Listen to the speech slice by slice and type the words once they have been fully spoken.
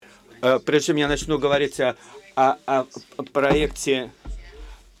Прежде чем я начну говорить о проекте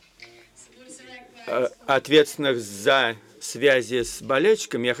ответственных за связи с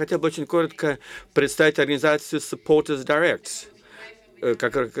болельщиками, я хотел бы очень коротко представить организацию Supporters Direct,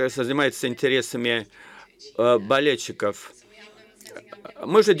 которая занимается интересами болельщиков.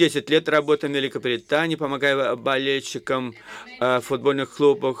 Мы уже 10 лет работаем в Великобритании, помогая болельщикам в футбольных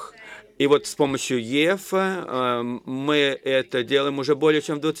клубах. И вот с помощью ЕФА мы это делаем уже более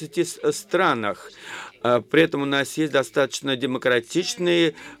чем в 20 странах. При этом у нас есть достаточно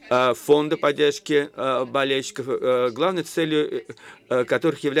демократичные фонды поддержки болельщиков, главной целью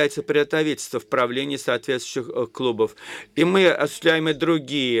которых является представительство в правлении соответствующих клубов. И мы осуществляем и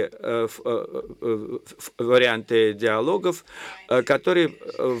другие варианты диалогов, которые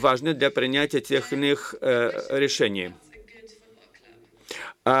важны для принятия тех или иных решений.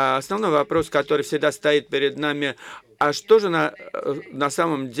 Основной вопрос, который всегда стоит перед нами, а что же на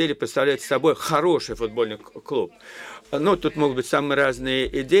самом деле представляет собой хороший футбольный клуб? Ну, тут могут быть самые разные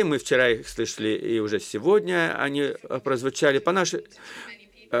идеи. Мы вчера их слышали, и уже сегодня они прозвучали.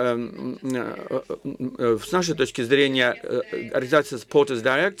 С нашей точки зрения, организация Supporters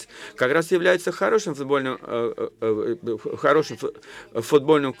Direct как раз является хорошим футбольным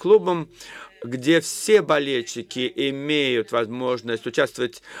клубом, где все болельщики имеют возможность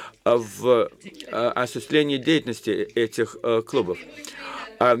участвовать в осуществлении деятельности этих клубов.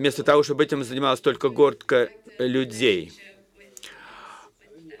 Вместо того, чтобы этим занималась только горстка людей.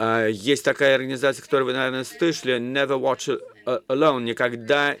 Есть такая организация, которую вы, наверное, слышали, Never Watch Alone,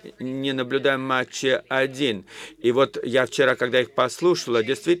 никогда не наблюдаем матчи один. И вот я вчера, когда их послушала,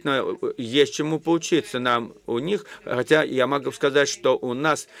 действительно есть чему поучиться нам у них, хотя я могу сказать, что у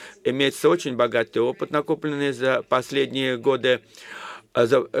нас имеется очень богатый опыт, накопленный за последние годы,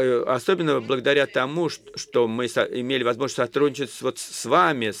 особенно благодаря тому, что мы имели возможность сотрудничать вот с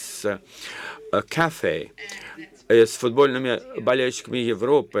вами, с кафе, с футбольными болельщиками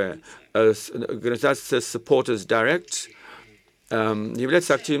Европы, организация Supporters Direct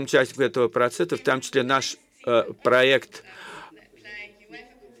является активным участником этого процесса, в том числе наш проект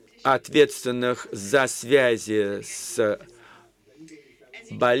ответственных за связи с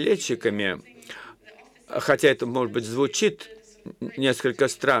болельщиками, хотя это, может быть, звучит несколько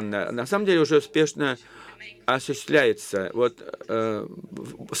странно, на самом деле уже успешно осуществляется. Вот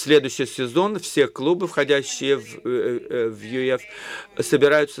в следующий сезон все клубы, входящие в ЮЕФ,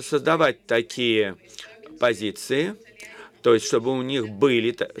 собираются создавать такие позиции, то есть чтобы у них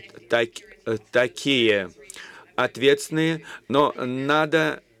были такие ответственные, но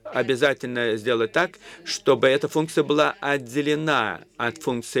надо обязательно сделать так, чтобы эта функция была отделена от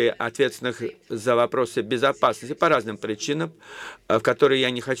функции ответственных за вопросы безопасности по разным причинам, в которые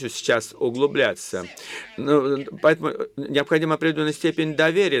я не хочу сейчас углубляться. Поэтому необходима определенная степень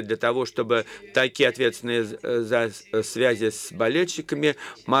доверия для того, чтобы такие ответственные за связи с болельщиками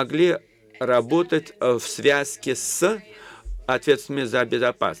могли работать в связке с ответственными за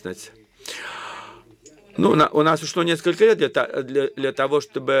безопасность. Ну, у нас ушло несколько лет для того,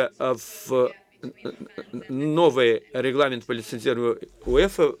 чтобы в новый регламент по лицензированию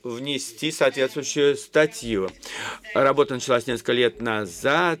УЕФА внести соответствующую статью. Работа началась несколько лет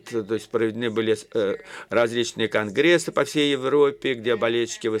назад, то есть проведены были различные конгрессы по всей Европе, где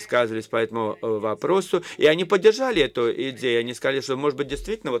болельщики высказывались по этому вопросу, и они поддержали эту идею, они сказали, что, может быть,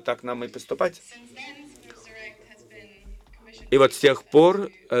 действительно вот так нам и поступать. И вот с тех пор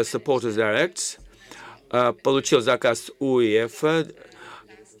Supporters Direct получил заказ УЕФА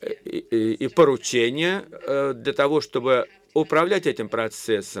и поручение для того, чтобы управлять этим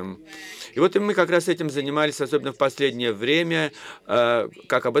процессом. И вот мы как раз этим занимались, особенно в последнее время,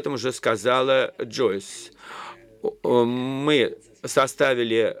 как об этом уже сказала Джойс. Мы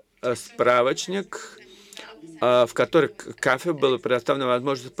составили справочник, в который кафе было предоставлена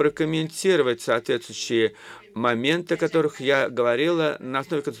возможность прокомментировать соответствующие моменты, о которых я говорила, на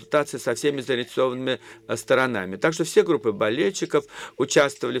основе консультации со всеми заинтересованными сторонами. Так что все группы болельщиков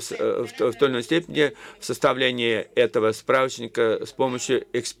участвовали в той или иной степени в составлении этого справочника с помощью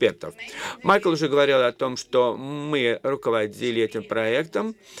экспертов. Майкл уже говорил о том, что мы руководили этим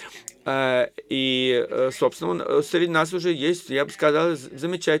проектом, и, собственно, среди нас уже есть, я бы сказал,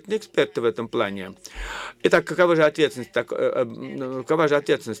 замечательные эксперты в этом плане. Итак, какова же ответственность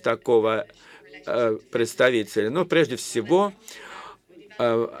такого представителя? Ну, прежде всего,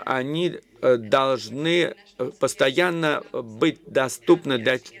 они должны постоянно быть доступны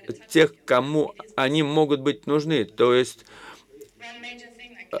для тех, кому они могут быть нужны. То есть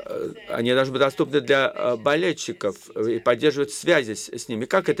они должны быть доступны для болельщиков и поддерживать связи с ними.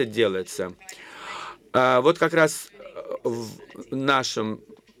 Как это делается? Вот как раз в нашем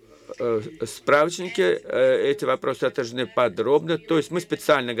справочнике эти вопросы отражены подробно. То есть мы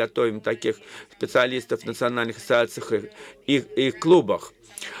специально готовим таких специалистов в национальных ассоциациях и клубах.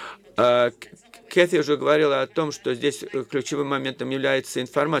 Кэти уже говорила о том, что здесь ключевым моментом является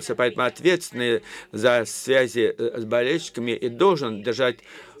информация, поэтому ответственный за связи с болельщиками и должен держать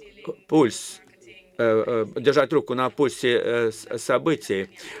пульс, держать руку на пульсе событий.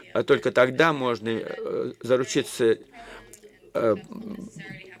 Только тогда можно заручиться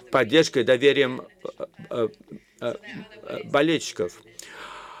поддержкой, доверием болельщиков.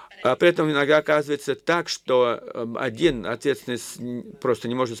 А при этом иногда оказывается так, что один ответственный просто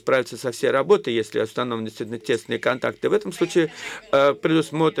не может справиться со всей работой, если установлены действительно тесные контакты. В этом случае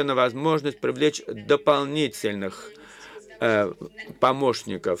предусмотрена возможность привлечь дополнительных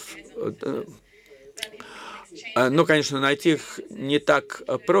помощников. Но, конечно, найти их не так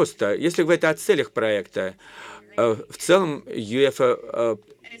просто. Если говорить о целях проекта, в целом ЮЭФА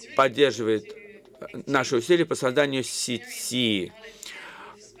поддерживает наши усилия по созданию сети,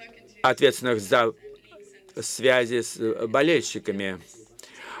 ответственных за связи с болельщиками.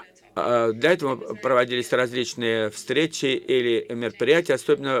 Для этого проводились различные встречи или мероприятия,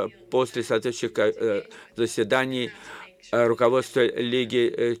 особенно после соответствующих заседаний руководства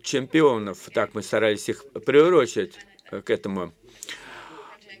Лиги чемпионов. Так мы старались их приурочить к этому.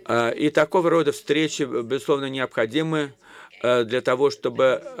 И такого рода встречи, безусловно, необходимы для того,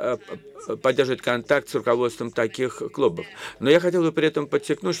 чтобы поддерживать контакт с руководством таких клубов. Но я хотел бы при этом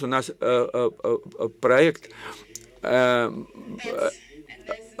подчеркнуть, что у нас проект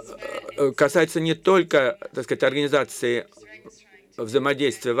касается не только, так сказать, организации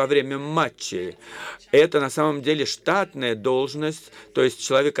взаимодействия во время матчей. Это на самом деле штатная должность, то есть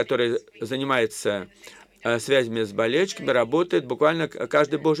человек, который занимается связями с болельщиками, работает буквально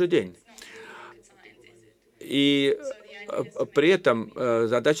каждый божий день. И при этом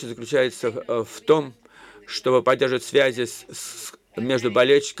задача заключается в том, чтобы поддерживать связи между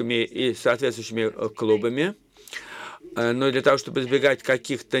болельщиками и соответствующими клубами. Но для того, чтобы избегать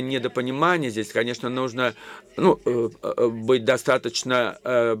каких-то недопониманий, здесь, конечно, нужно быть достаточно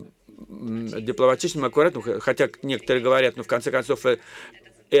дипломатичным, аккуратным, хотя некоторые говорят, в конце концов,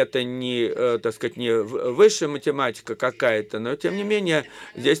 это не, так сказать, не высшая математика какая-то, но, тем не менее,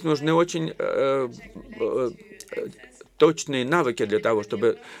 здесь нужны очень точные навыки для того,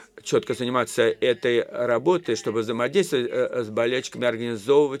 чтобы четко заниматься этой работой, чтобы взаимодействовать с болельщиками,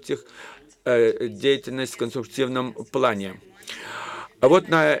 организовывать их деятельность в конструктивном плане. Вот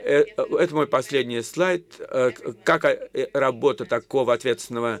это мой последний слайд. Как работа такого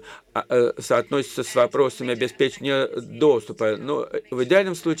ответственного соотносится с вопросами обеспечения доступа. В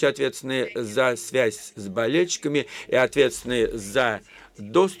идеальном случае ответственные за связь с болельщиками и ответственные за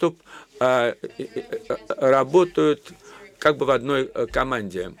доступ работают как бы в одной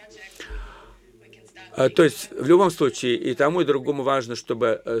команде. То есть в любом случае и тому, и другому важно,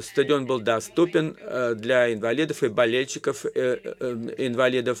 чтобы стадион был доступен для инвалидов и болельщиков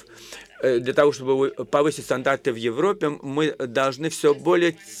инвалидов. Для того, чтобы повысить стандарты в Европе, мы должны все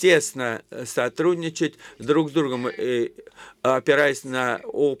более тесно сотрудничать друг с другом, опираясь на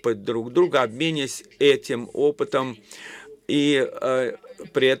опыт друг друга, обменясь этим опытом и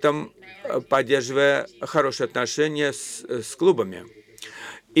при этом поддерживая хорошие отношения с клубами.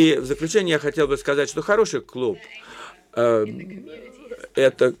 И в заключение я хотел бы сказать, что хороший клуб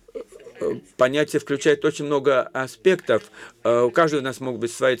это понятие включает очень много аспектов. У каждого из нас могут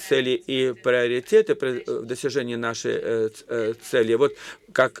быть свои цели и приоритеты в достижении нашей цели. Вот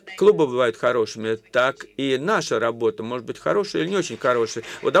как клубы бывают хорошими, так и наша работа может быть хорошей или не очень хорошей.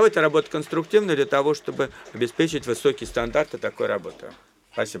 Вот давайте работать конструктивно для того, чтобы обеспечить высокие стандарты такой работы.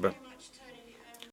 Спасибо.